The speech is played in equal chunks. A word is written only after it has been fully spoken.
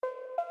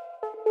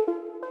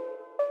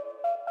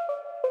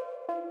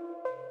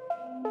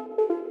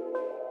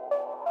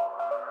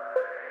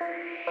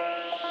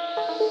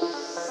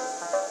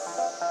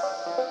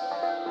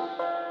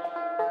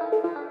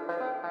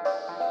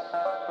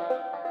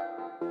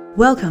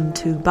Welcome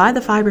to By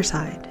the Fiber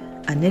Side,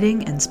 a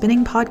knitting and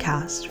spinning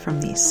podcast from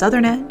the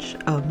southern edge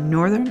of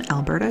northern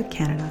Alberta,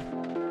 Canada.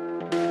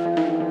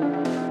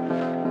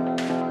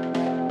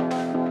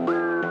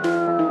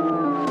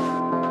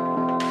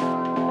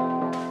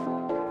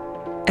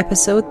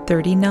 Episode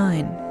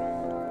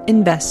 39,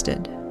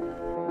 Invested.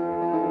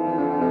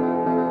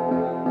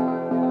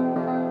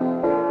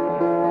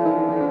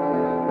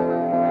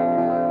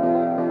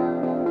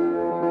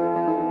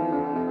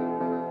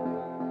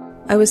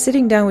 I was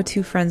sitting down with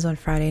two friends on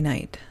Friday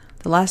night,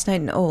 the last night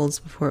in Olds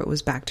before it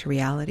was back to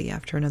reality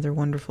after another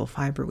wonderful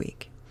fiber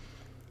week.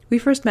 We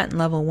first met in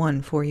Level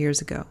 1 4 years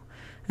ago,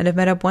 and have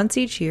met up once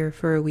each year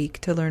for a week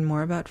to learn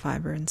more about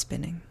fiber and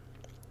spinning.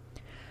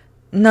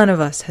 None of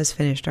us has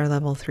finished our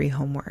Level 3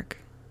 homework,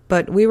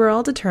 but we were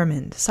all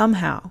determined,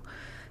 somehow,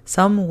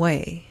 some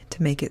way,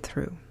 to make it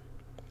through.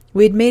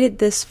 We had made it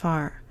this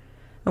far,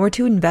 and were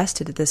too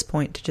invested at this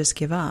point to just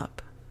give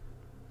up.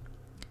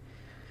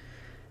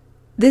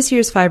 This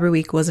year's Fiber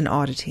Week was an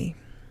oddity.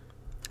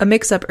 A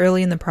mix-up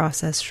early in the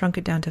process shrunk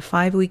it down to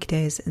 5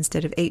 weekdays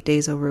instead of 8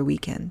 days over a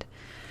weekend,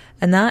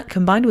 and that,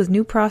 combined with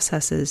new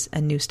processes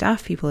and new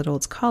staff people at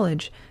Olds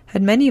College,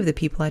 had many of the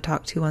people I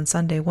talked to on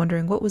Sunday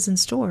wondering what was in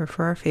store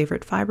for our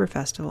favorite Fiber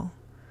Festival.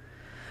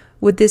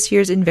 Would this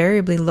year's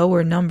invariably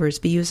lower numbers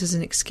be used as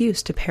an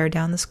excuse to pare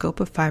down the scope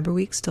of Fiber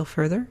Week still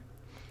further?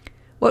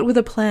 What were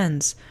the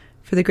plans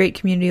for the great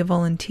community of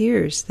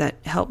volunteers that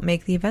helped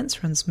make the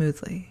events run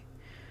smoothly?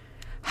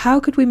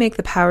 How could we make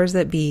the powers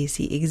that be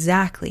see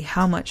exactly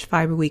how much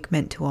Fiber Week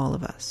meant to all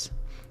of us,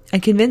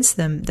 and convince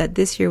them that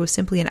this year was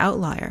simply an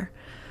outlier,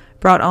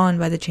 brought on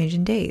by the change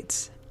in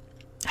dates?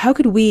 How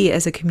could we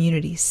as a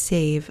community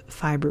save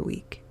Fiber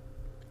Week?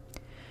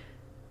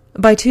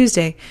 By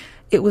Tuesday,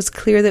 it was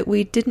clear that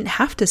we didn't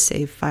have to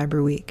save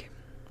Fiber Week.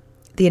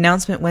 The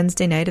announcement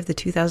Wednesday night of the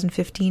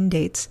 2015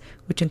 dates,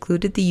 which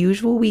included the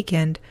usual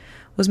weekend,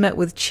 was met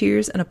with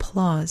cheers and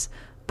applause,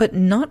 but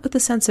not with the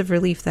sense of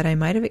relief that I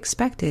might have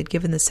expected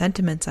given the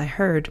sentiments I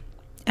heard,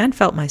 and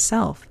felt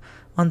myself,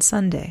 on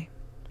Sunday.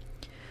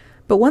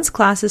 But once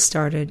classes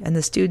started and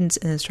the students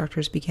and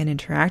instructors began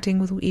interacting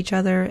with each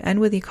other and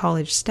with the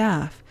college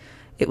staff,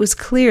 it was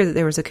clear that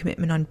there was a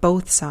commitment on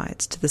both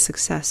sides to the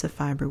success of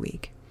Fiber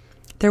Week.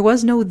 There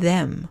was no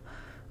them,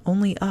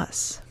 only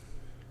us.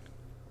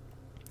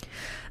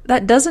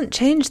 That doesn't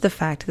change the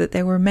fact that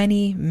there were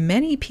many,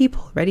 many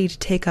people ready to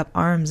take up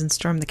arms and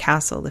storm the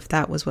castle if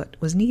that was what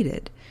was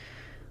needed.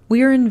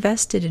 We are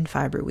invested in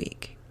Fiber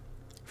Week.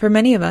 For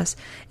many of us,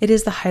 it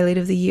is the highlight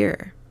of the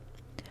year.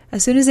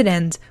 As soon as it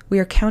ends, we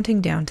are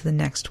counting down to the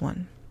next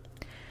one.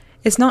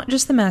 It's not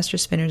just the master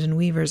spinners and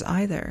weavers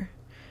either.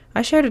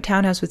 I shared a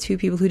townhouse with two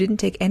people who didn't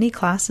take any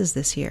classes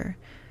this year,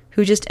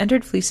 who just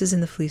entered fleeces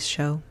in the fleece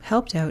show,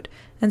 helped out,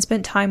 and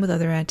spent time with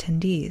other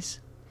attendees.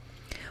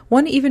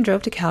 One even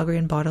drove to Calgary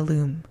and bought a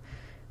loom,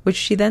 which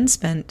she then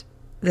spent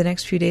the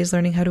next few days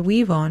learning how to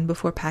weave on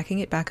before packing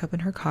it back up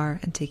in her car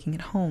and taking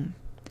it home.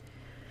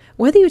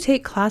 Whether you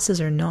take classes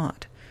or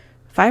not,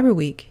 Fiber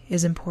Week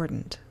is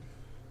important.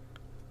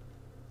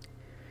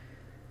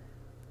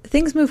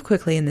 Things move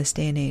quickly in this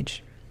day and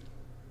age.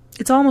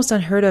 It's almost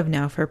unheard of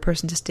now for a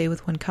person to stay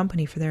with one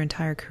company for their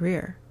entire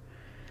career.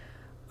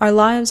 Our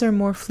lives are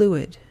more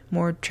fluid,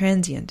 more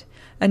transient,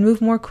 and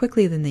move more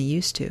quickly than they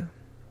used to.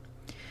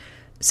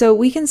 So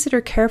we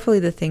consider carefully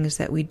the things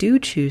that we do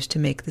choose to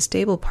make the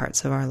stable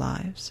parts of our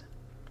lives.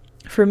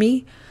 For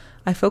me,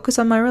 I focus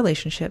on my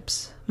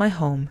relationships, my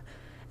home,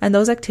 and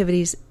those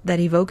activities that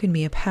evoke in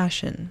me a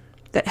passion,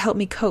 that help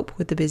me cope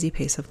with the busy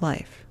pace of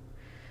life.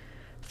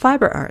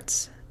 Fiber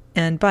arts,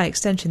 and by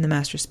extension the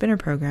Master Spinner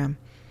program,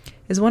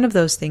 is one of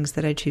those things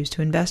that I choose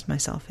to invest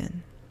myself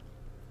in.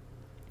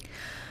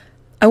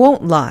 I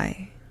won't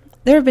lie.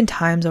 There have been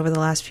times over the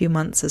last few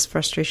months as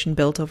frustration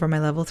built over my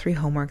Level 3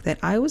 homework that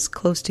I was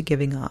close to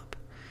giving up.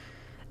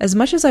 As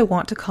much as I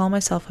want to call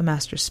myself a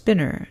Master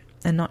Spinner,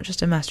 and not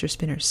just a Master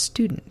Spinner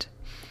student,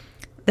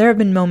 there have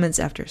been moments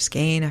after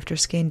skein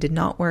did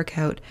not work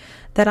out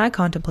that I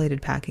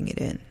contemplated packing it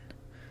in.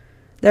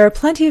 There are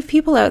plenty of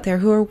people out there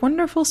who are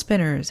wonderful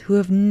spinners who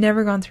have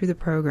never gone through the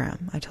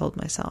program, I told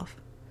myself.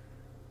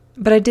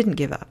 But I didn't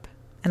give up,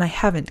 and I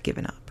haven't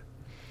given up.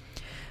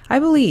 I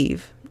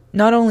believe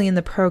not only in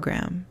the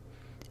program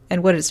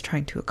and what it's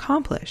trying to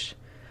accomplish,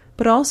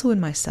 but also in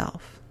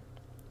myself.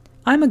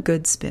 I'm a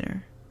good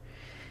spinner.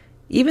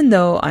 Even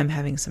though I'm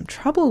having some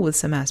trouble with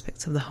some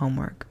aspects of the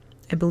homework,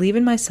 I believe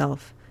in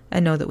myself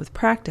and know that with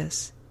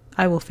practice,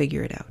 I will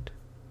figure it out.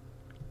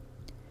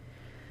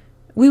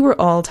 We were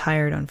all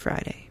tired on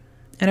Friday,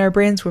 and our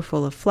brains were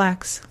full of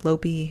flax,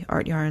 lopi,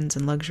 art yarns,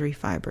 and luxury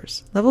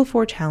fibers, Level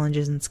 4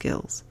 challenges and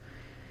skills.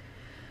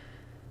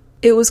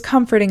 It was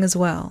comforting as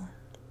well,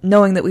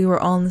 knowing that we were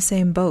all in the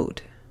same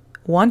boat,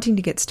 wanting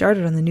to get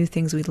started on the new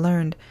things we'd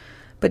learned,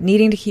 but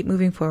needing to keep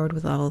moving forward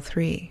with Level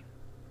 3.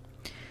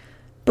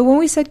 But when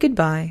we said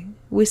goodbye,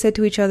 we said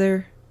to each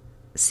other,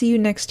 "See you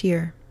next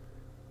year."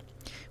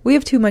 We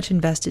have too much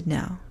invested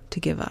now to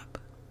give up.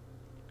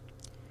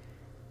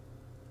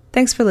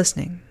 Thanks for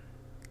listening.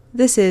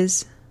 This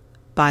is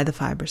By the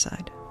Fiber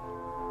Side.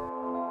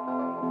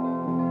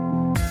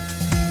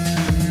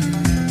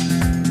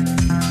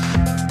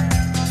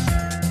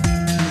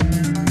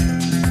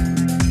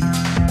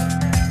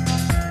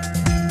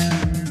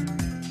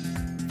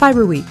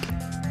 Fiber Week.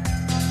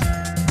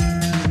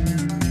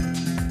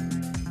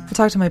 I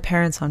talked to my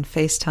parents on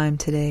FaceTime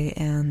today,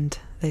 and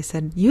they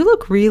said, "You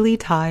look really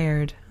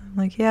tired." I'm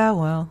like, "Yeah,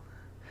 well,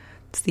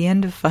 it's the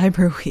end of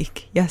Fiber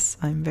Week. Yes,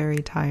 I'm very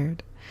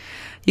tired."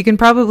 You can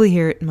probably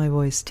hear it in my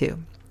voice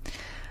too.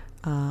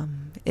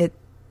 It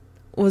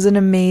was an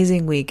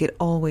amazing week. It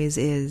always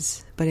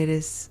is, but it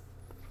is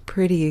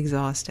pretty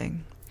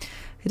exhausting.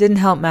 It didn't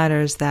help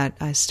matters that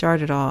I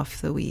started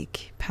off the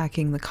week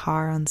packing the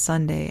car on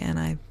Sunday and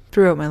I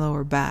threw out my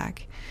lower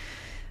back.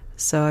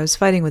 So I was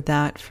fighting with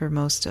that for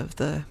most of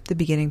the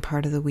beginning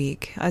part of the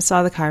week. I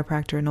saw the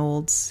chiropractor in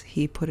Olds.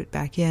 He put it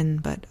back in,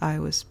 but I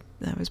was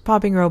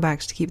popping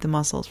Robax to keep the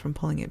muscles from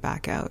pulling it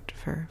back out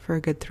for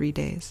a good 3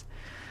 days.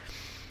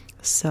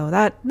 So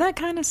that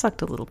kind of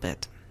sucked a little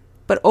bit.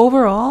 But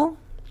overall,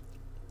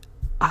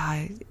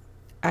 I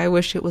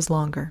wish it was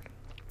longer.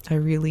 I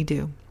really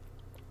do.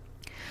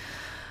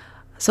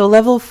 So the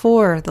level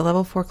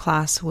 4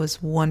 class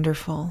was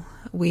wonderful.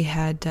 We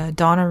had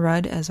Donna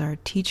Rudd as our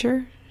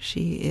teacher.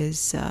 She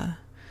is an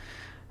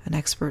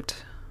expert.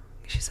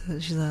 She's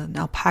an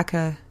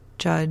alpaca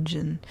judge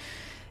and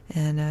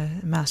a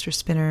master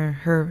spinner.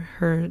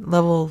 Her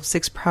level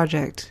 6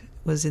 project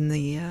was in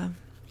the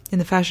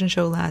fashion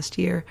show last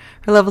year.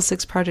 Her level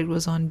 6 project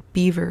was on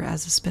beaver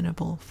as a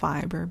spinnable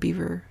fiber,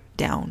 beaver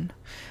down,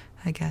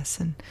 I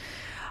guess, and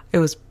it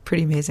was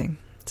pretty amazing.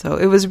 So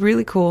it was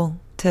really cool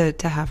to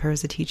have her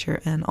as a teacher.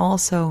 And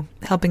also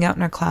helping out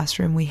in our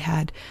classroom, we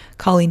had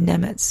Colleen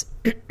Nemetz,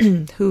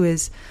 who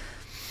is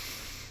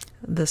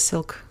the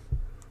silk,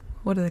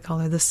 what do they call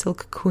her? The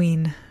silk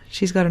queen.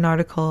 She's got an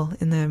article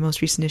in the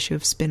most recent issue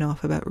of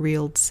Spin-Off about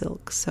reeled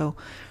silk. So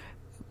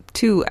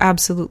 2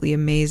 absolutely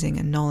amazing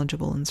and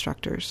knowledgeable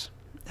instructors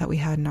that we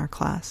had in our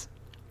class.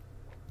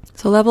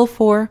 So level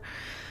 4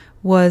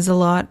 was a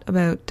lot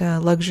about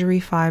luxury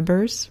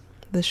fibers,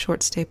 the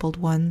short stapled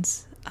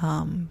ones,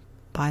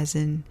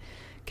 bison,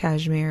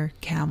 cashmere,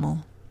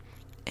 camel,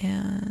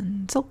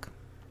 and silk.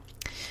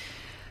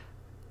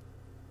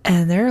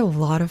 And they're a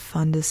lot of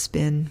fun to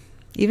spin.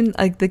 Even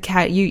like the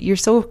cat, you're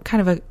so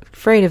kind of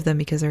afraid of them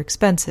because they're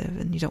expensive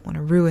and you don't want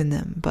to ruin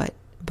them, but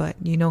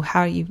you know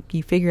how you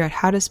figure out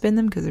how to spin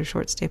them because they're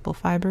short staple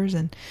fibers,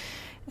 and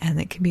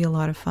it can be a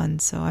lot of fun.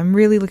 So I'm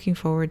really looking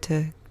forward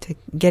to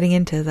getting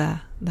into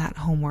the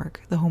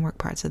homework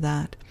parts of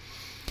that.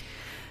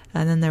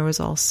 And then there was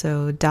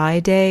also dye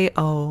day.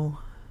 Oh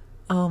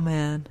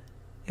man,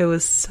 it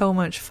was so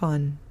much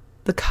fun.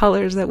 The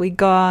colors that we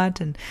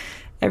got and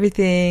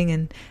everything,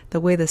 and the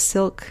way the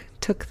silk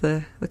took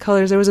the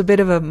colors. There was a bit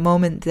of a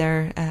moment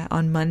there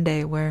on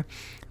Monday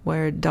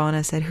where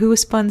Donna said, "Who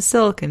spun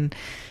silk?" And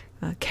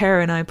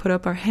Kara and I put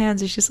up our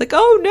hands, and she's like,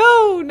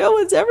 "Oh no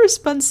one's ever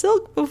spun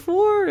silk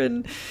before,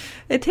 and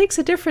it takes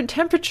a different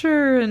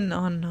temperature," and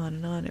on and on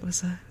and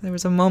on. There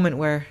was a moment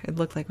where it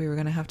looked like we were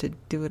going to have to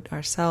do it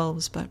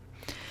ourselves, but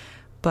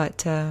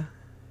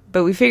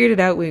we figured it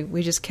out.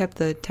 We just kept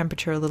the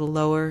temperature a little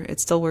lower.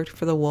 It still worked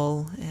for the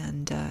wool,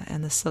 and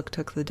the silk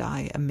took the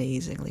dye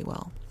amazingly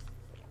well.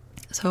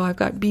 So I've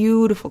got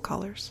beautiful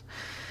colors.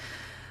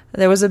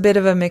 There was a bit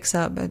of a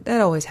mix-up, but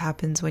that always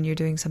happens when you're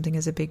doing something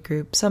as a big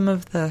group. Some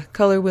of the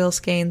color wheel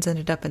skeins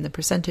ended up in the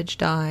percentage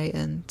die,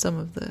 and some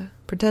of the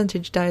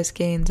percentage die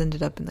skeins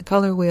ended up in the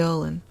color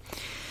wheel, and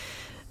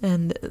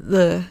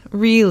the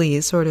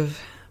really sort of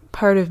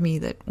part of me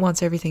that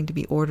wants everything to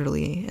be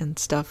orderly and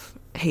stuff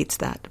hates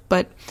that.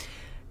 But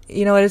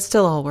you know what? It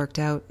still all worked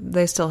out.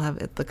 They still have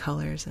the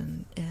colors,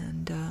 and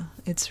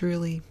it's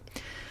really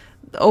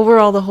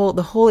overall the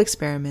whole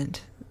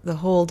experiment, the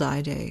whole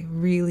dye day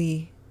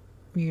really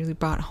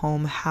brought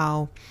home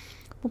how,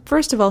 well,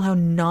 first of all, how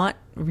not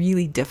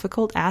really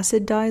difficult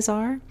acid dyes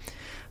are,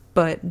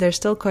 but there's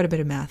still quite a bit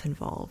of math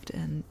involved,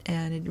 and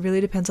it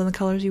really depends on the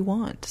colors you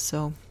want.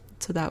 So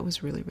that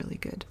was really, really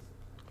good.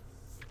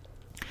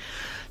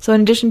 So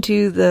in addition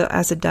to the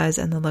acid dyes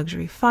and the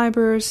luxury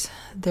fibers,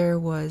 there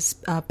was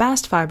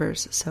bast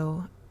fibers,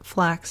 so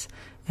flax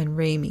and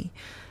ramie.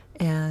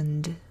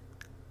 And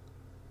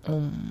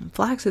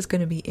flax is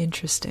going to be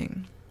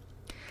interesting.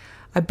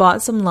 I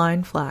bought some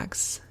line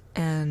flax,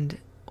 and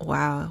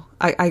wow,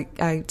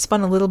 I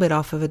spun a little bit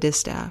off of a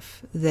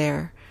distaff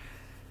there,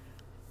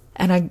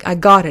 and I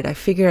got it. I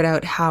figured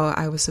out how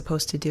I was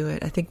supposed to do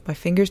it. I think my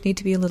fingers need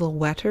to be a little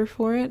wetter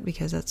for it,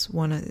 because that's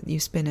you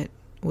spin it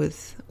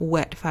with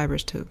wet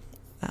fibers to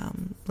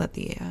let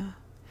the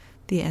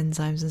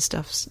enzymes and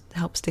stuff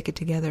help stick it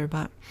together.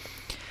 But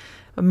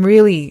I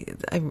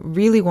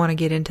really want to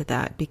get into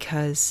that,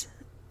 because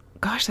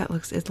gosh, it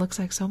looks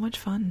like so much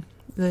fun.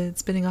 The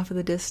spinning off of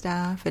the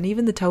distaff and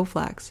even the toe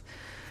flax.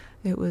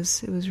 It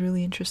was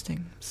really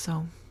interesting.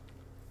 So,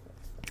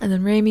 and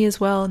then ramie as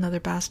well, another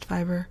bast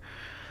fiber,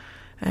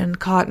 and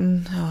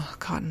cotton. Oh,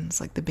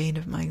 cotton's like the bane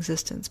of my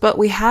existence. But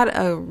we had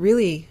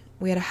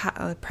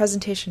a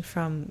presentation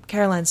from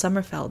Caroline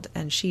Sommerfeld,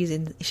 and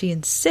she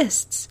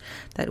insists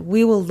that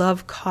we will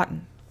love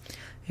cotton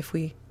if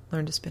we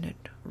learn to spin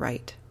it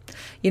right.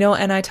 You know,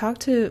 and I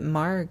talked to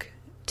Marg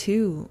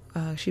too.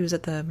 She was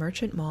at the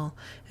Merchant Mall,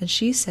 and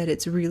she said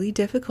it's really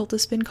difficult to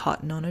spin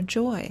cotton on a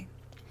Joy,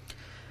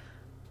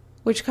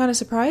 which kind of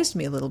surprised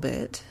me a little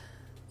bit.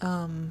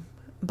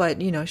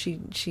 But,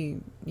 she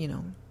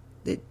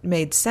it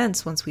made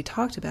sense once we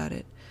talked about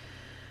it.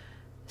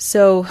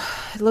 So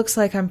it looks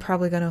like I'm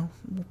probably going to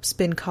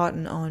spin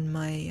cotton on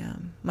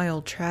my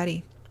old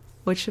Traddy,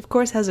 which of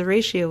course has a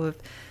ratio of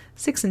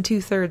 6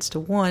 2/3 to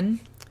 1,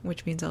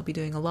 which means I'll be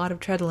doing a lot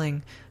of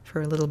treadling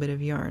for a little bit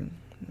of yarn.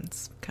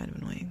 It's kind of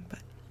annoying, but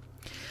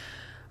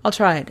I'll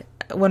try it.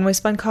 When we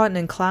spun cotton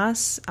in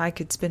class, I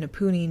could spin a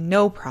poonie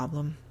no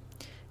problem.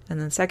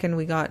 And then second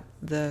we got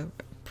the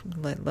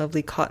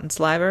lovely cotton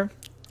sliver,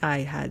 I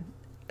had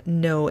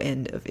no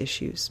end of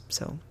issues.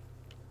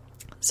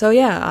 So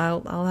yeah,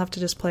 I'll have to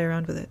just play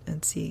around with it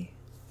and see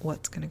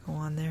what's going to go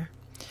on there.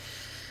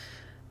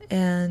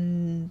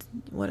 And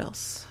what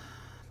else?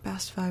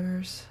 Bast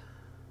fibers.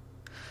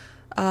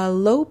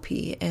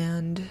 Lopi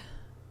and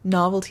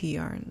novelty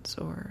yarns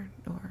or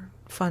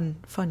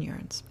fun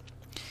yarns.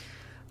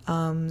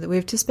 We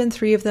have to spin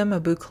 3 of them: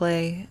 a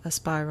boucle, a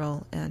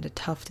spiral, and a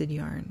tufted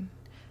yarn,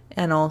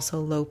 and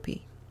also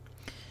Lopi.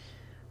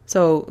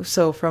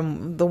 So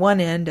from the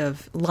one end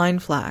of line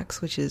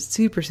flax, which is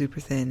super, super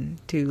thin,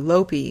 to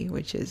Lopi,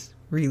 which is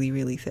really,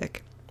 really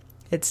thick.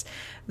 It's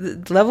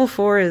level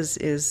 4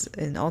 is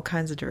in all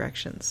kinds of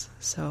directions.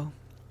 So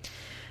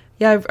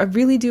yeah, I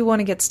really do want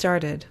to get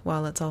started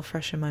while it's all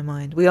fresh in my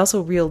mind. We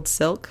also reeled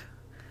silk,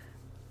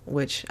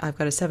 which I've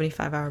got a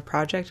 75-hour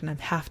project, and I'm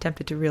half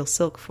tempted to reel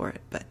silk for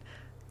it, but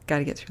got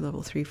to get through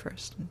level 3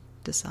 first and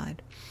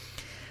decide.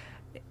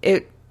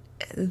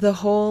 The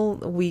whole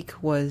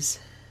week was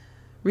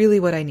really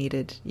what I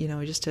needed,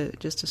 just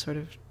to sort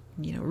of,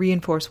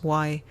 reinforce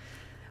why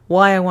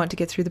I want to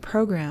get through the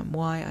program,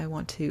 why I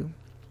want to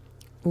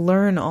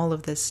learn all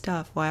of this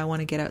stuff, why I want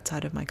to get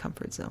outside of my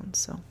comfort zone.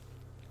 So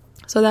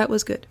that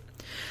was good.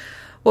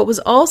 What was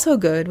also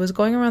good was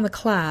going around the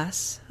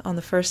class on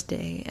the first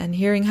day and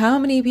hearing how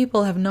many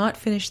people have not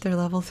finished their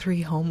level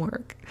 3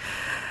 homework.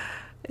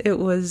 It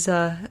was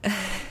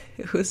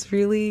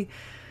really,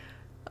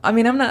 I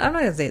mean, I'm not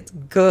going to say it's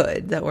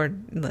good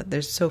that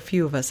there's so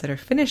few of us that are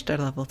finished our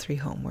level 3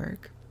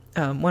 homework.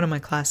 One of my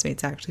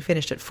classmates actually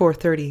finished at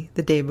 4:30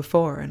 the day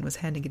before and was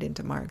handing it in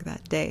to Mark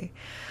that day.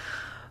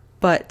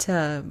 But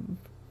to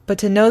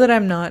know that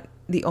I'm not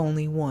the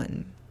only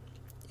one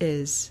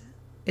is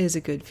a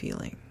good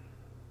feeling.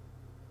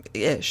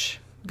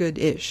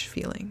 Good-ish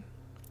feeling.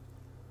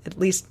 At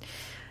least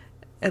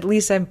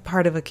I'm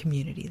part of a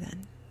community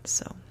then.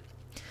 So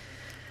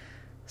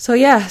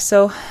yeah,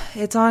 so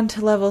it's on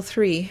to level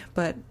 3,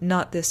 but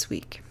not this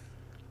week.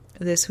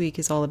 This week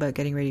is all about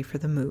getting ready for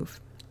the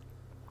move.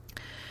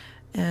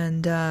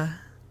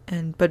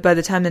 But by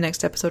the time the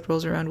next episode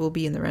rolls around, we'll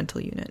be in the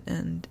rental unit,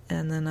 and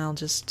then I'll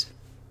just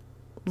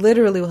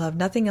literally will have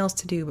nothing else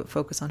to do but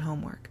focus on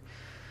homework.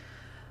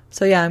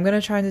 So yeah, I'm going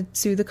to try to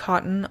sew the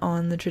cotton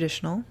on the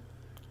traditional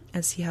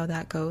and see how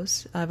that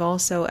goes. I've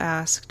also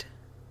asked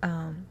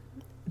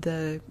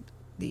the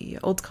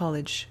Old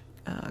College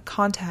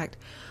contact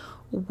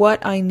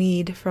what I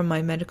need from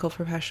my medical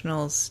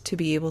professionals to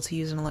be able to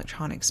use an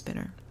electronic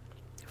spinner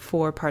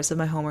for parts of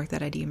my homework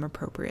that I deem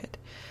appropriate,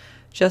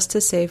 just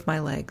to save my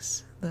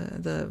legs.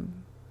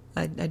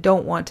 I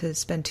don't want to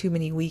spend too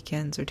many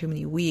weekends or too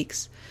many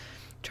weeks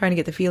trying to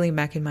get the feeling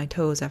back in my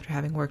toes after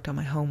having worked on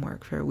my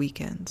homework for a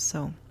weekend.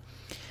 So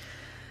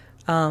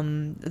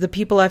the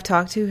people I've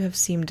talked to have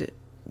seemed,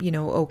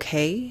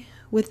 okay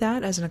with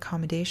that as an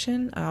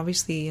accommodation.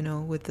 Obviously,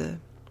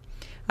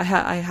 I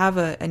have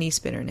an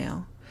e-spinner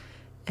now,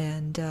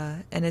 and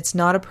it's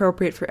not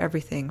appropriate for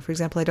everything. For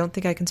example, I don't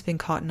think I can spin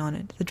cotton on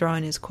it. The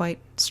drawing is quite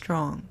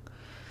strong,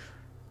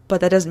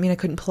 but that doesn't mean I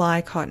couldn't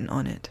ply cotton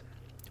on it,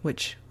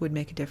 which would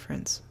make a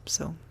difference.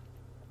 So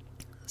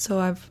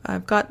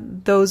I've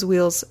got those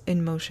wheels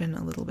in motion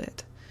a little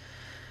bit.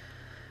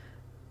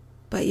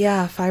 But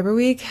yeah, Fiber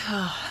Week,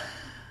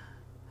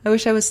 I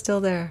wish I was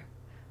still there,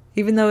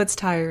 even though it's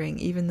tiring,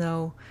 even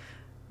though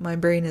my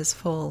brain is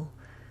full,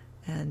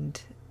 and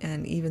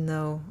even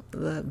though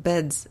the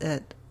beds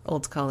at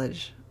Old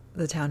College,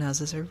 the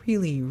townhouses, are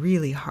really,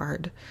 really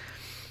hard.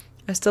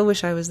 I still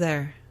wish I was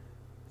there.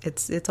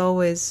 It's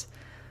always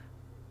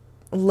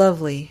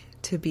lovely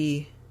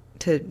to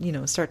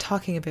start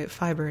talking about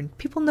fiber and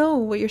people know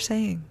what you're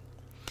saying.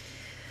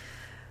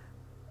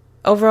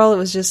 Overall, it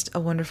was just a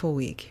wonderful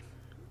week,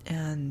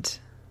 and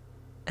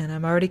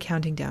I'm already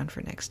counting down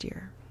for next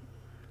year.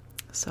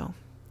 So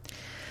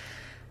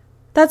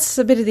that's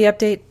a bit of the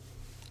update.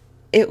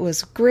 It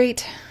was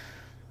great.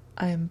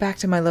 I am back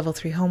to my level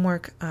 3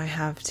 homework. I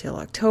have till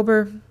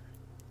October,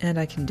 and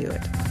I can do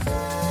it.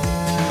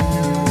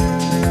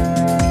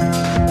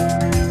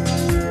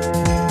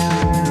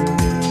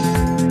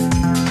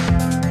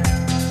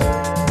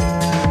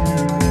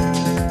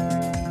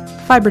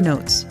 Fiber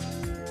notes.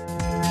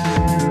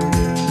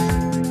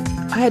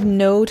 I had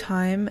no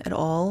time at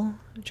all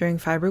during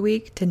Fiber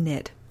Week to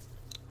knit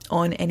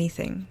on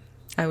anything.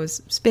 I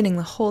was spinning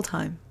the whole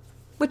time,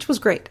 which was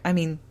great. I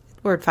mean,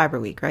 we're at Fiber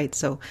Week, right?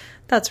 So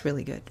that's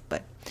really good.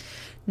 But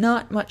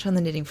not much on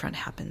the knitting front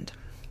happened.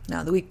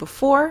 Now, the week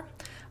before,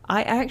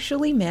 I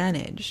actually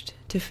managed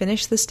to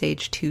finish the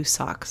stage 2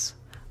 socks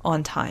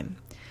on time,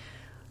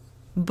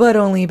 but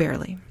only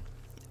barely.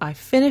 I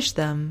finished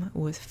them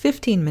with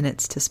 15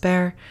 minutes to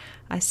spare.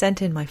 I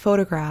sent in my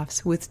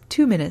photographs with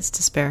 2 minutes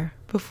to spare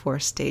before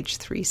stage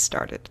 3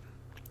 started.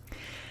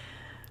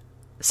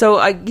 So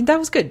that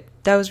was good.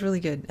 That was really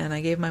good. And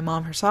I gave my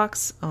mom her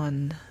socks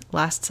on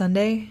last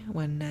Sunday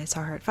when I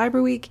saw her at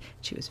Fiber Week.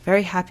 She was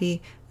very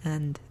happy,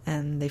 and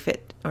they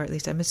fit, or at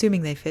least I'm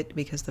assuming they fit,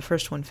 because the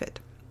first one fit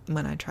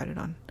when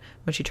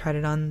she tried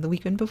it on the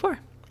weekend before.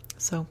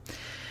 So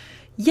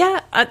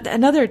yeah,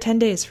 another 10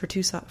 days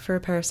for a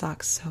pair of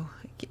socks. So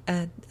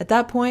at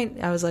that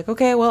point, I was like,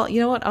 okay, well,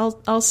 you know what?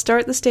 I'll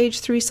start the stage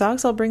 3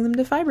 socks. I'll bring them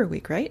to Fiber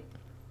Week, right?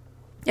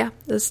 Yeah,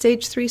 the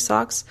stage 3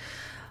 socks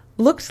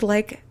looked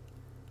like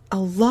a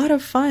lot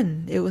of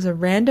fun. It was a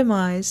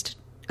randomized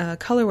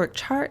colorwork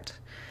chart,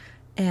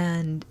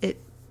 and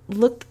it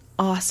looked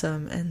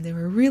awesome, and they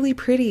were really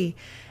pretty.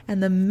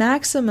 And the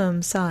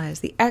maximum size,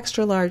 the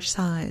extra large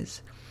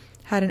size,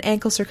 had an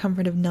ankle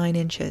circumference of 9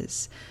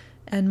 inches,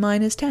 and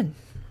mine is 10.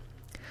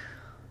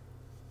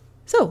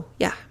 So,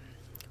 yeah.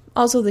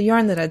 Also, the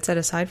yarn that I'd set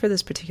aside for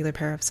this particular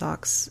pair of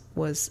socks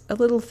was a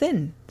little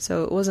thin,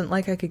 so it wasn't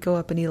like I could go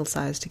up a needle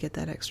size to get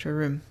that extra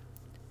room.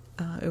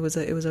 It was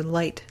a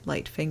light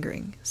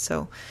fingering.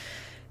 So,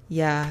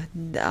 yeah,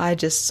 I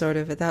just sort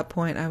of, at that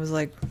point, I was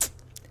like,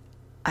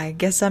 I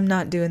guess I'm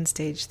not doing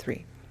stage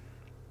 3.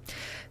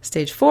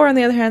 Stage 4, on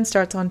the other hand,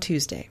 starts on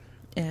Tuesday,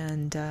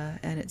 and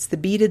it's the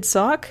beaded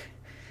sock.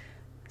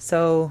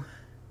 So,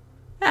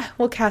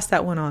 we'll cast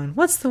that one on.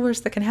 What's the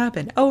worst that can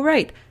happen? Oh,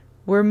 right,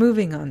 we're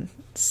moving on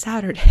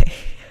Saturday.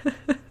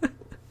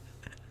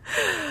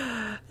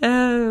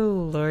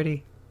 Oh,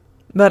 Lordy.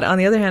 But on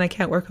the other hand, I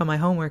can't work on my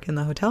homework in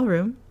the hotel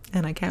room,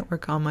 and I can't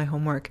work on my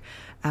homework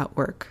at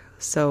work.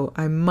 So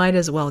I might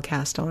as well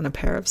cast on a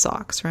pair of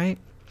socks, right?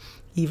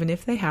 Even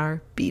if they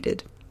are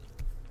beaded.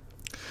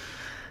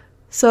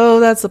 So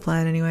that's the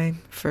plan anyway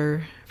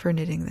for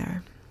knitting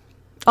there.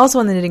 Also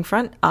on the knitting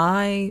front,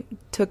 I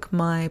took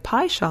my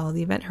pie shawl,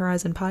 the Event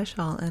Horizon pie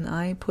shawl, and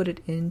I put it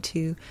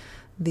into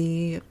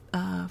the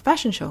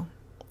fashion show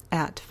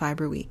at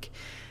Fiber Week.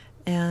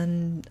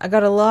 And I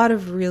got a lot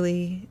of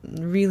really,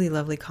 really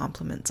lovely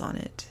compliments on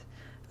it.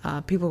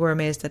 People were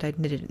amazed that I'd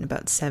knitted it in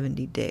about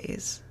 70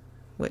 days,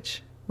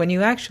 which, when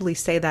you actually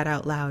say that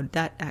out loud,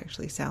 that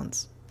actually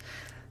sounds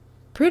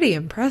pretty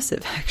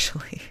impressive,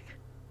 actually.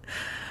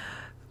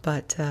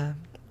 But I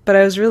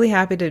was really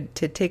happy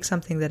to take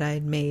something that I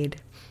had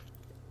made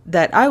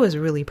that I was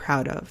really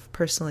proud of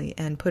personally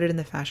and put it in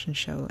the fashion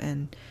show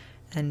and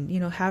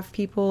have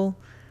people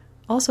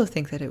also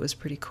think that it was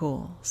pretty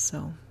cool.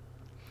 So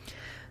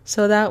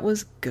that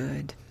was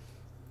good.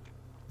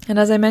 And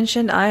as I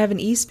mentioned, I have an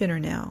e-spinner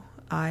now.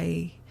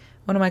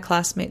 One of my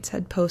classmates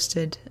had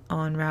posted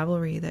on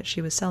Ravelry that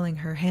she was selling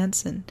her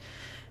Hanson.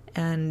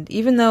 And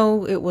even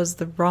though it was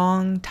the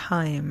wrong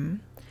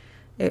time,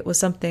 it was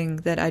something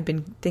that I'd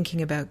been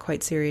thinking about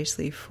quite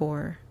seriously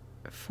for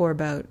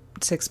about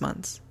 6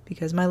 months,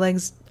 because my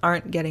legs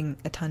aren't getting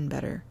a ton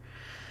better.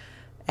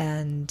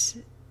 And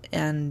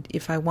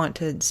if I want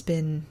to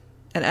spin,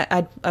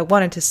 and I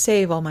wanted to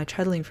save all my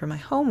treadling for my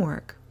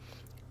homework,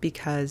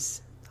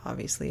 because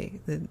obviously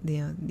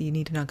you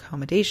need an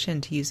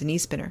accommodation to use an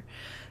e-spinner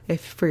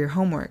for your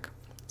homework.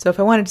 So if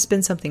I wanted to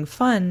spin something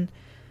fun,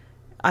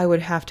 I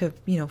would have to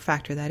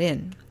factor that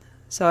in.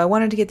 So I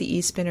wanted to get the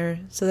e-spinner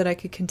so that I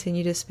could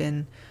continue to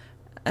spin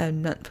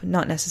and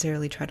not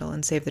necessarily treadle,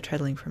 and save the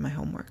treadling for my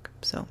homework.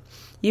 So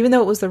even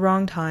though it was the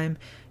wrong time,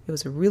 it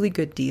was a really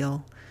good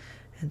deal,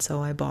 and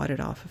so I bought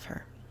it off of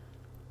her.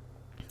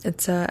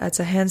 It's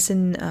a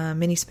Hanson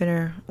mini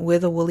spinner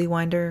with a woolly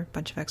winder,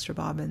 bunch of extra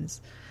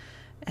bobbins,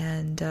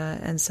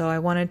 and so I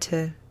wanted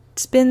to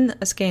spin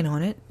a skein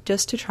on it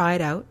just to try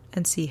it out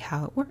and see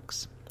how it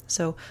works.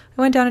 So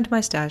I went down into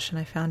my stash and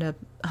I found a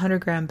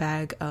 100-gram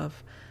bag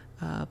of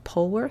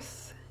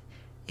Polworth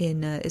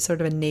in it's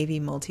sort of a navy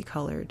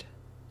multicolored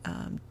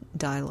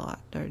dye lot,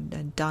 or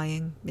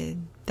dyeing.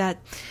 That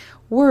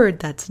word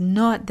that's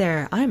not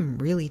there. I'm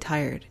really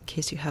tired, in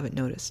case you haven't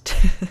noticed.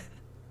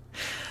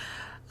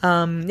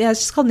 It's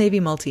just called Navy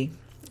Multi,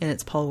 and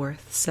it's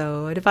Polworth.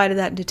 So I divided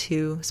that into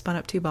 2, spun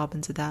up 2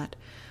 bobbins of that,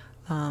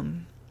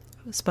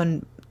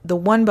 spun the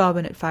 1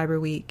 bobbin at Fiber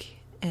Week,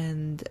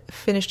 and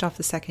finished off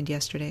the 2nd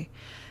yesterday.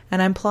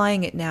 And I'm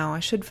plying it now. I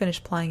should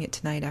finish plying it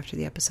tonight after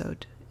the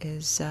episode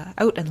is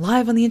out and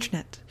live on the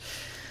internet.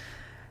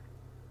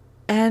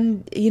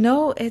 And,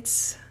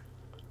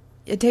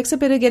 it takes a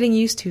bit of getting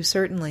used to,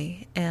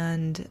 certainly.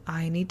 And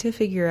I need to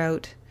figure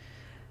out,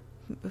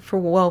 for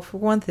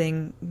one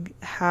thing,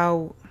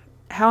 how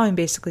I'm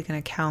basically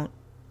going to count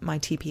my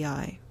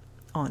TPI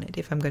on it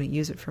if I'm going to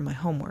use it for my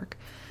homework.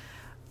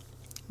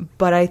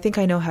 But I think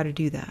I know how to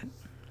do that.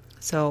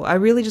 So I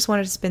really just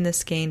wanted to spin this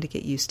skein to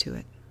get used to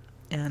it.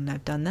 And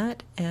I've done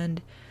that, and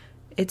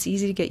it's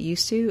easy to get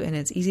used to, and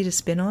it's easy to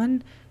spin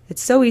on.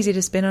 It's so easy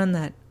to spin on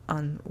that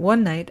on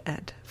one night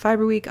at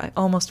Fiber Week, I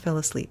almost fell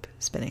asleep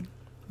spinning,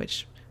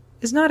 which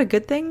is not a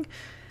good thing,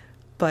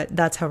 but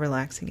that's how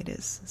relaxing it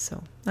is.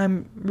 So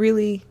I'm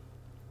really,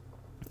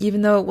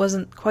 even though it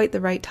wasn't quite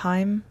the right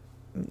time,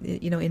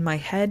 in my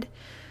head,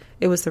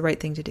 it was the right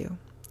thing to do.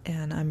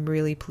 And I'm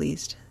really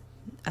pleased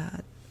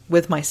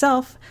with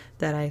myself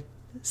that I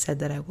said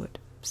that I would.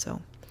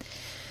 So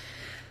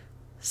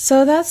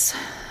that's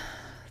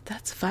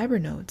fiber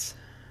nodes.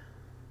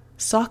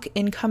 Sock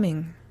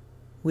incoming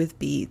with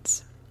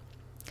beads.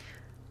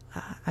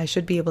 I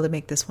should be able to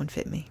make this one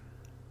fit me.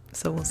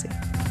 So we'll see.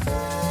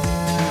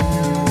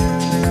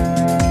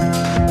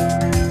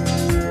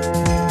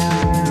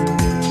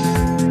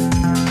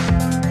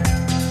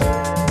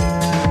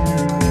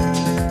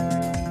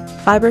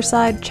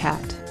 Fiberside Chat.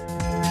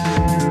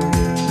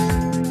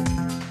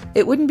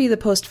 It wouldn't be the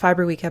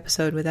post-Fiber Week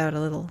episode without a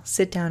little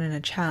sit-down and a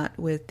chat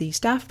with the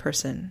staff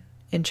person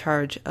in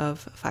charge of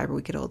Fiber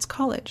Week at Olds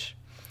College.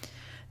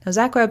 Now,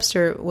 Zach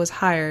Webster was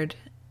hired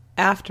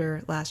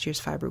after last year's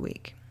Fiber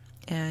Week,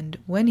 and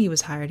when he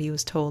was hired, he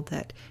was told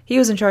that he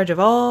was in charge of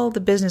all the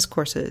business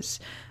courses.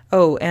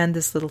 Oh, and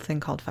this little thing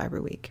called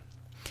Fiber Week.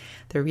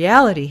 The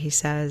reality, he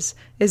says,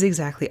 is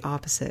exactly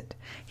opposite.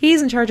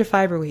 He's in charge of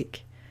Fiber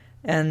Week,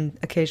 and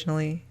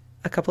occasionally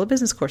a couple of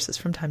business courses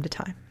from time to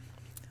time.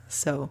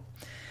 So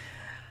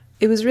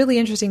it was really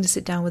interesting to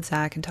sit down with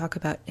Zach and talk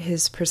about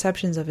his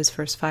perceptions of his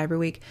first Fiber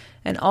Week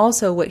and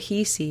also what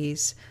he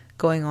sees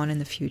going on in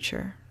the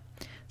future.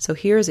 So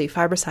here is a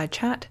Fiberside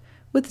Chat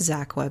with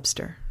Zach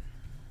Webster.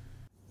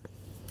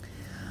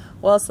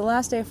 Well, it's the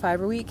last day of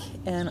Fiber Week,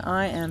 and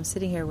I am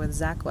sitting here with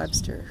Zach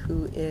Webster,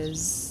 who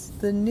is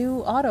the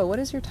new what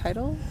is your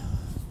title?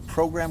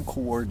 Program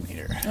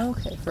coordinator.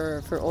 Okay,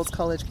 for Olds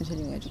College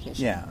Continuing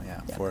Education.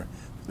 Yeah, for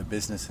the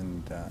business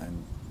and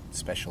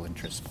special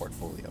interest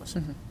portfolios.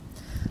 Mm-hmm.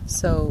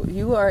 So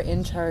you are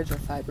in charge of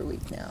Fiber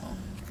Week now.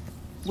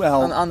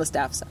 Well, on the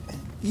staff side.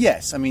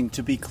 Yes, I mean,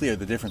 to be clear,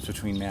 the difference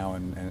between now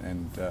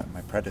and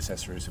my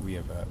predecessor is we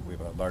have a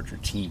larger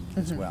team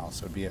as well.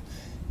 So it'd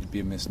be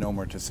a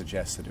misnomer to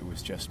suggest that it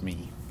was just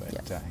me.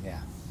 But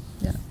yeah.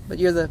 But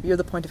you're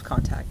the point of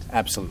contact.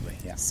 Absolutely,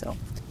 yeah. So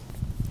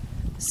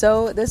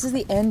this is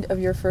the end of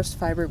your first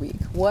Fiber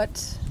Week.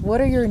 What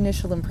are your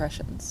initial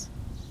impressions?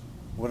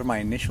 What are my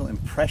initial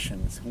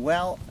impressions?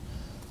 Well,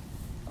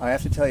 I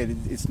have to tell you,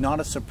 it's not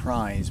a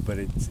surprise, but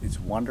it's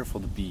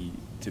wonderful to be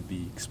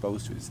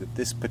exposed to. Is that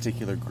this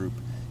particular group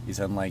is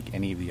unlike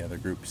any of the other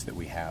groups that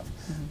we have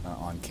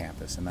on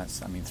campus, and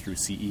that's, I mean, through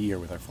CE or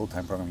with our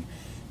full-time programming,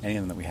 any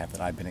of them that we have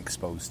that I've been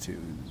exposed to,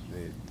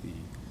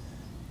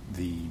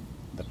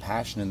 the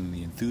passion and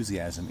the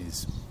enthusiasm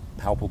is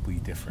palpably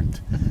different.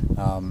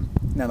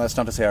 Now, that's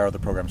not to say our other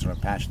programs don't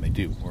have passion. They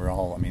do. We're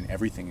all, I mean,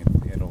 everything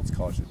at Olds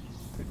College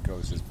that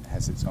goes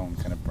has its own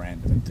kind of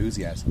brand of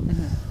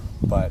enthusiasm.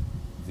 But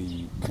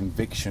the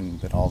conviction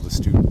that all the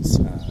students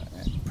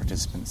and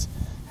participants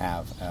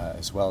have,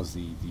 as well as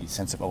the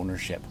sense of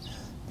ownership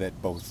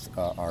that both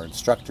our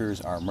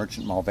instructors, our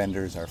merchant mall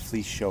vendors, our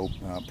fleece show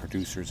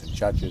producers and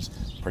judges,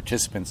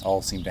 participants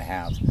all seem to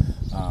have,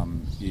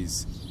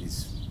 is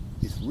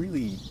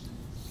really,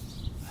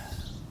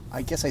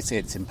 I guess I'd say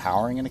it's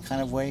empowering in a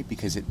kind of way,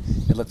 because it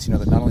lets you know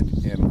that not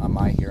only am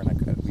I here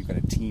and we've got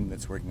a team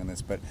that's working on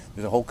this, but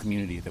there's a whole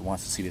community that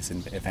wants to see this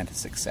event a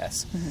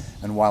success.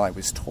 And while I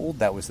was told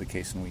that was the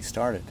case when we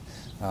started,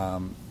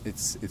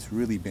 it's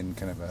really been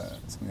kind of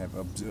something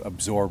I've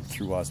absorbed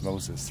through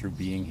osmosis, through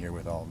being here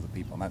with all of the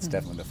people, and that's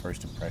definitely the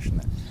first impression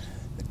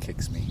that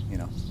kicks me,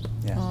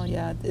 Yeah. Oh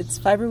yeah, it's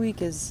Fiber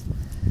Week is,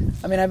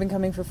 I mean, I've been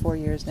coming for 4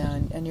 years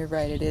now, and you're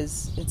right,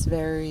 it's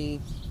very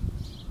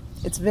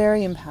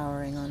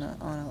empowering on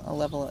a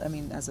level, I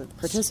mean, as a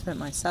participant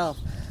myself,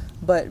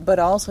 but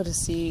also to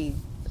see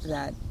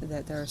that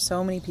there are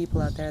so many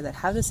people out there that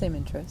have the same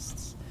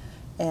interests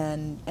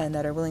and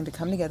that are willing to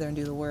come together and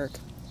do the work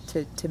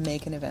to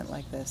make an event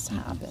like this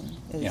happen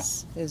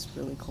is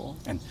really cool.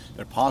 And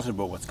they're positive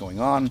about what's going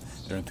on.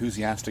 They're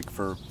enthusiastic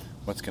for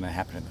what's going to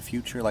happen in the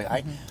future. Like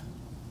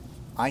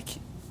I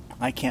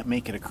can't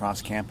make it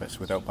across campus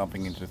without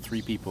bumping into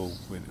 3 people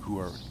who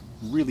are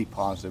really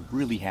positive,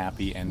 really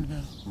happy, and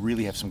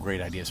really have some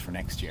great ideas for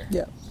next year.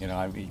 Yeah.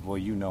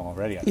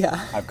 Already.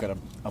 I've got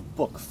a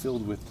book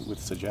filled with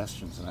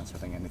suggestions and that sort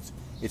of thing, and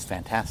it's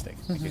fantastic.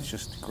 Like, it's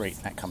just great.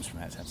 That comes from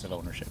that sense of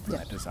ownership, from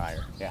that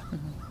desire. Yeah.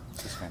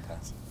 It's just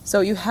fantastic.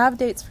 So you have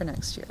dates for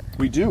next year.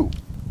 We do.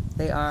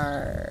 They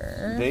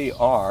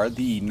are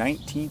the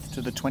 19th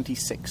to the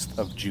 26th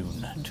of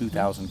June,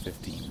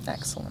 2015.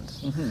 Excellent.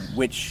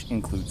 Which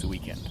includes a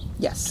weekend.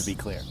 Yes. To be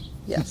clear.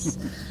 Yes.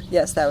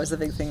 Yes, that was the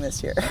big thing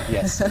this year.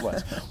 Yes, it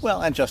was.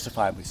 Well, and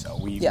justifiably so.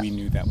 We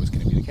knew that was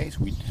going to be the case.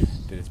 We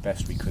did as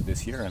best we could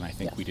this year, and I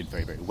think we did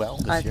very, very well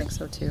this year. I think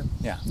so, too.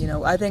 Yeah.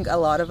 I think a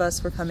lot of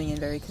us were coming in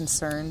very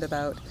concerned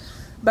about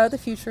the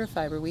future of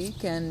Fiber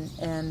Week and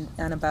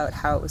about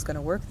how it was going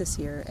to work this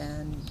year,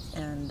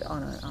 and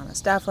on a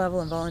staff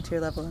level and volunteer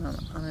level and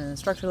on an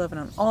instructor level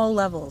and on all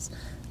levels.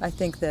 I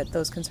think that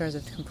those concerns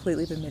have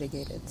completely been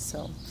mitigated.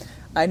 So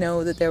I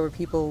know that there were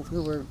people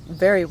who were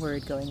very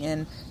worried going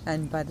in,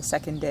 and by the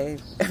second day,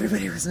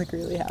 everybody was like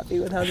really happy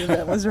with how the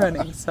event was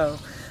running. So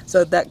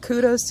that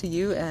kudos to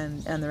you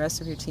and the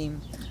rest of your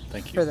team.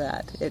 Thank you for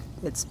that.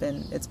 It's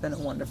been a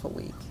wonderful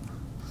week.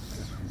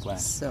 I'm glad.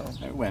 So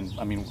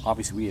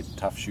obviously we had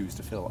tough shoes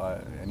to fill.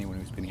 Anyone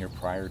who's been here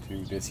prior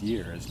to this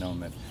year has known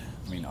that.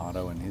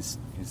 Otto and his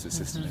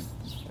assistant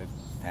did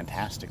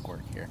fantastic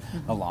work here,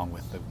 along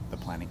with the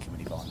planning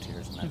committee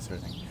volunteers and that sort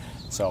of thing.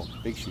 So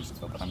big shoes to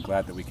fill, but I'm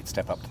glad that we could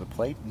step up to the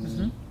plate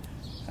and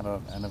have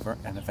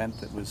an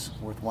event that was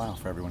worthwhile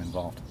for everyone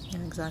involved. Yeah,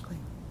 exactly.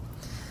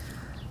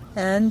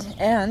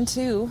 And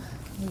too,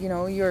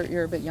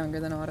 you're a bit younger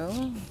than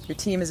Otto. Your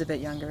team is a bit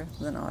younger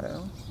than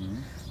Otto.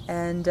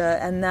 And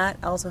that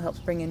also helps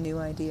bring in new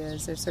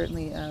ideas. There's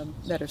certainly a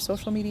better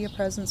social media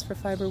presence for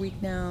Fiber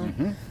Week now.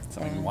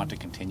 Something we want to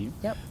continue.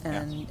 Yep,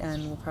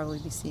 and we'll probably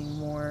be seeing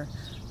more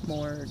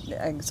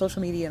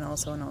social media and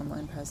also an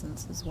online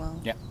presence as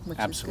well. Yeah, which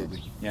absolutely.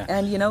 Is good. Yeah,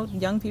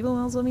 and young people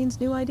also means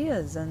new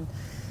ideas, and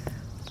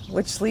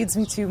which leads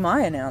me to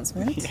my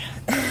announcement,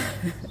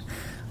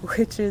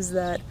 which is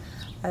that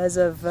as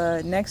of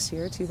next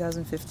year,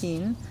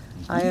 2015.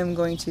 I am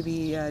going to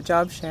be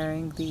job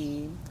sharing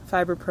the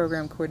Fiber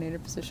Program Coordinator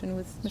position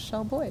with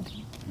Michelle Boyd.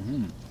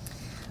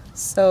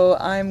 So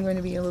I'm going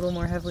to be a little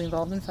more heavily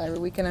involved in Fiber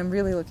Week, and I'm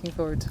really looking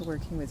forward to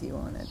working with you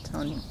on it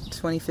on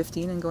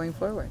 2015 and going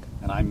forward.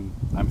 And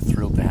I'm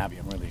thrilled to have you.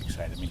 I'm really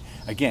excited.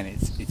 Again,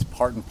 it's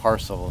part and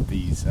parcel of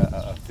these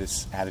of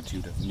this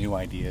attitude of new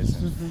ideas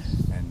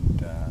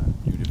and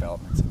new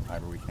developments in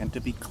Fiber Week. And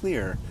to be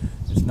clear,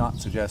 it's not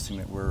suggesting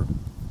that we're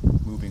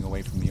moving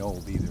away from the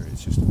old either.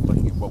 It's just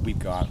looking at what we've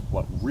got,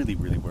 what really,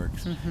 really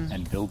works,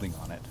 and building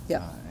on it.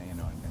 Yeah.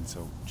 And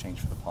so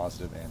change for the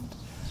positive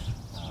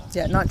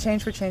and not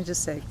change for change's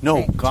sake.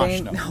 No,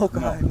 change, no. Oh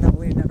God, no.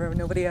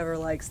 Nobody ever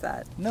likes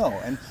that. No,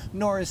 and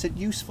nor is it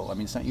useful.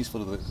 It's not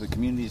useful to the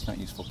community. It's not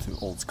useful to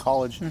Olds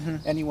College.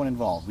 Anyone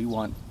involved. We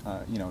want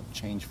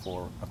change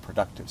for a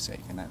productive sake,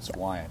 and that's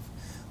why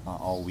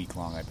all week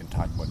long I've been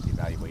talking about the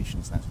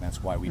evaluations, and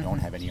that's why we don't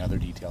have any other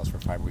details for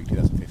Fiber Week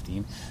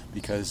 2015,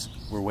 because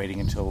we're waiting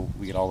until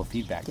we get all the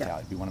feedback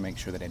tallied. We want to make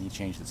sure that any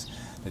change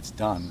that's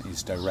done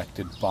is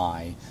directed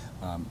by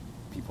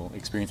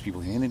experienced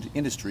people in the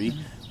industry,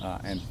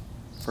 and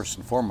first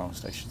and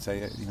foremost, I should say,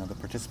 the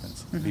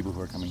participants, the people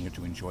who are coming here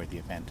to enjoy the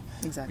event.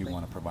 Exactly. We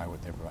want to provide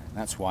what they provide. And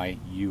that's why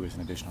you, as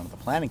an addition onto the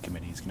planning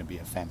committee, is going to be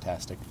a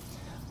fantastic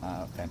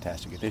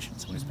addition.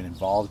 Someone who's been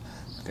involved,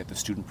 get the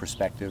student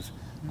perspective,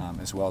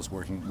 as well as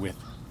working with,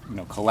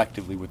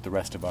 collectively with the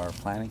rest of our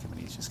planning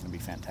committee. It's just going to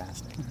be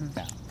fantastic.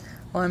 Yeah.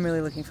 Well, I'm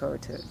really looking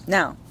forward to it.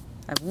 Now,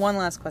 I have one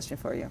last question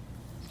for you.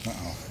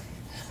 Uh-oh.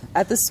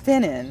 At the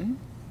spin-in,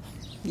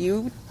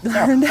 you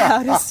learned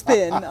how to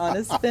spin on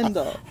a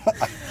spindle.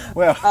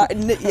 Well,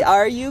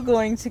 are you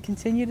going to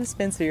continue to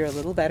spin so you're a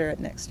little better at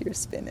next year's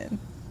spin-in?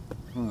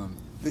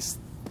 This,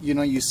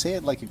 you say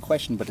it like a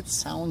question, but it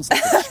sounds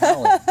like a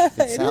challenge.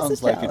 It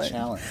sounds like a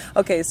challenge.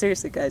 Okay,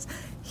 seriously, guys.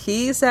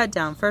 He sat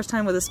down first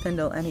time with a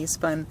spindle and he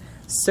spun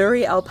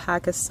Surrey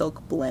Alpaca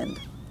Silk Blend.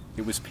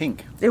 It was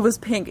pink. It was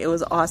pink. It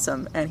was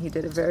awesome, and he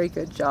did a very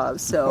good job.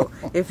 So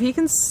if he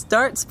can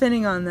start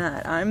spinning on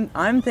that,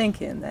 I'm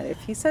thinking that if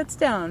he sits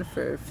down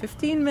for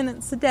 15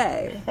 minutes a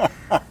day,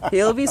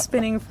 he'll be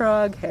spinning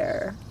frog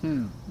hair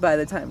by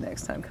the time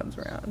next time comes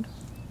around.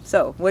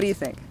 So what do you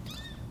think?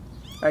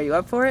 Are you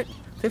up for it?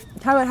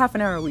 How about half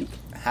an hour a week?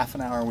 Half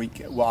an hour a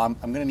week? Well, I'm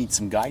going to need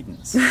some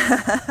guidance.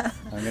 I'm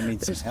going to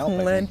need some help.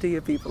 There's plenty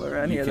of people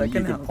around here that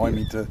can help you. You can point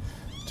me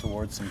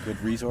towards some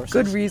good resources?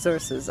 Good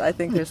resources. I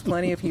think there's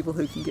plenty of people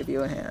who can give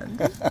you a hand.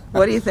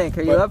 What do you think?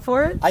 Are you up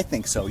for it? I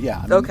think so,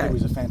 yeah. Okay. It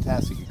was a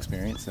fantastic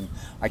experience, and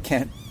I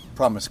can't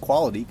promise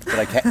quality,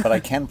 but I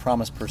can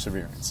promise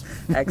perseverance.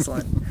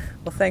 Excellent.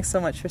 Well, thanks so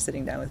much for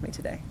sitting down with me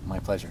today. My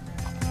pleasure.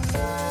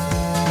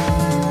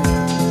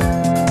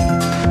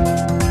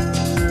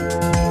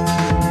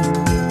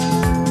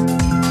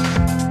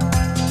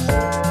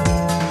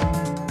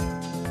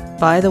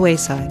 By the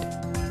Wayside.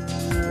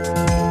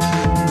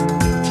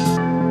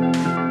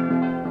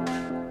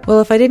 Well,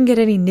 if I didn't get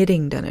any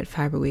knitting done at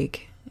Fiber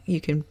Week,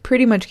 you can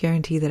pretty much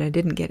guarantee that I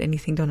didn't get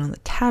anything done on the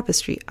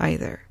tapestry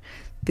either.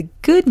 The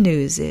good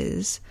news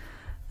is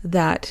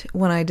that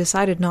when I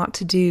decided not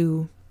to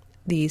do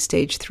the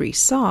stage 3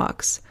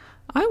 socks,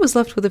 I was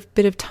left with a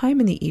bit of time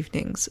in the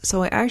evenings.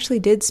 So I actually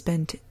did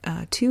spend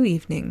 2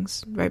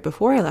 evenings right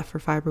before I left for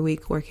Fiber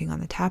Week working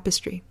on the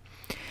tapestry.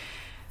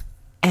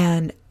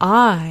 And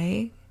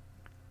I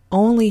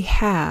only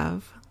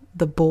have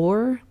the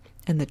boar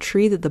and the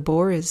tree that the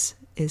boar is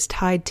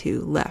tied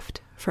to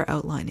left for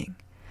outlining.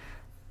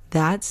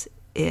 That's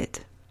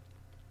it.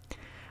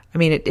 I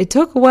mean, it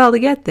took a while to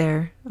get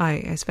there.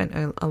 I spent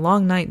a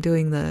long night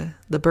doing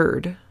the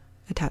bird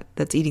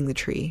that's eating the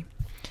tree.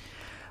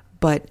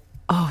 But,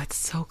 it's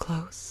so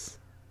close.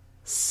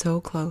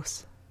 So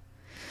close.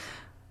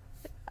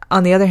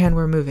 On the other hand,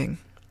 we're moving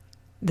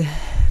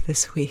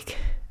this week.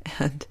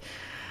 And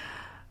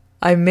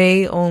I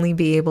may only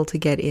be able to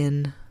get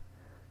in,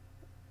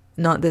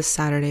 not this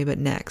Saturday, but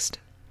next.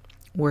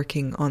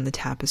 working on the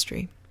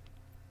tapestry.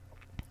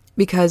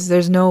 Because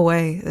there's no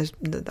way,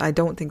 I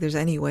don't think there's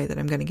any way that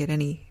I'm going to get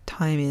any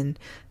time in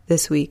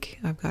this week.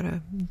 I've got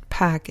to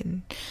pack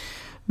and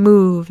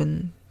move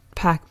and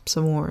pack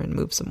some more and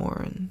move some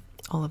more and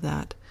all of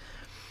that.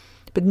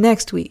 But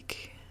next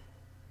week,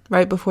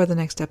 right before the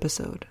next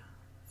episode,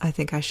 I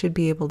think I should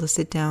be able to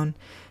sit down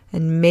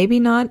and maybe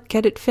not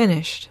get it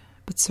finished,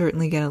 but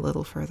certainly get a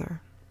little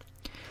further.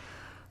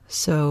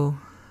 So,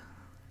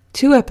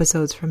 2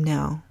 episodes from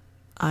now,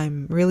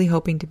 I'm really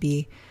hoping to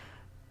be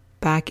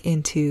back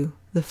into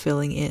the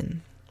filling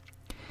in.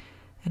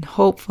 And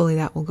hopefully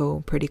that will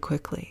go pretty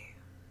quickly.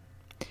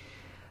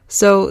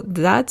 So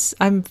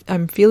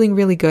I'm feeling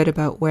really good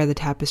about where the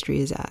tapestry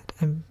is at.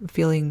 I'm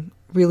feeling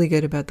really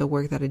good about the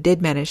work that I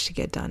did manage to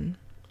get done.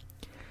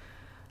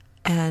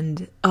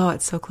 And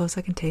it's so close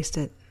I can taste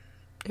it.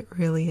 It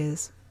really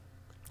is.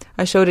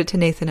 I showed it to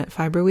Nathan at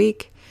Fiber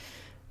Week.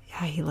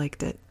 Yeah, he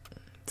liked it.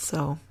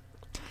 So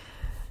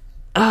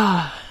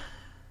I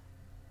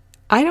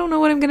don't know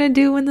what I'm going to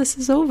do when this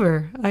is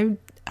over.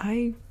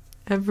 I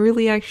have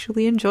really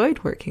actually enjoyed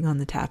working on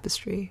the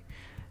tapestry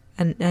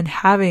and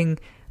having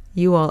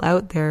you all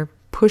out there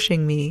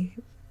pushing me,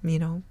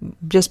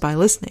 just by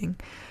listening,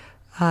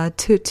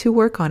 to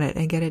work on it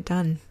and get it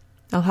done.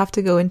 I'll have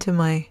to go into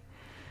my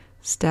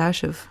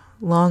stash of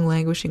long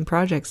languishing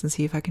projects and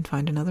see if I can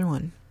find another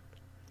one.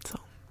 So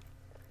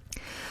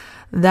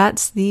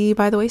that's the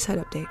By the Wayside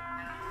update.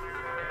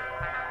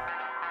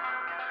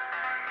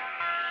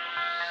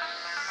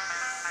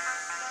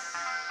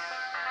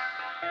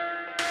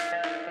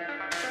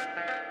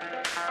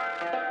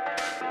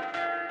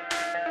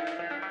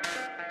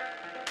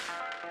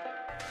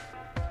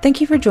 Thank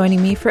you for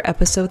joining me for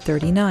episode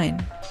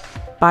 39.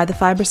 By the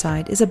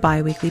Fiberside is a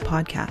bi-weekly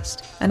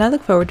podcast, and I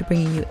look forward to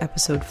bringing you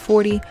episode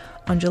 40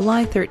 on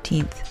July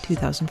 13th,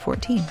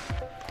 2014.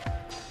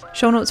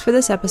 Show notes for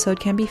this episode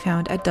can be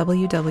found at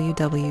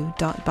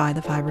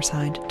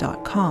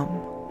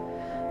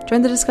www.bythefiberside.com.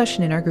 Join the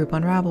discussion in our group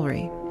on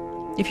Ravelry.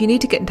 If you need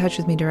to get in touch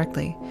with me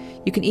directly,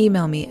 you can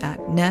email me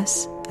at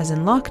ness, as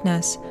in Loch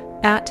Ness,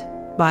 at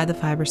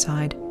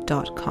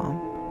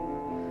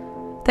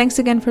bythefiberside.com. Thanks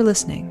again for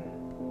listening.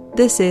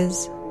 This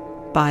is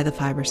By the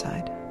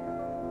Fiberside.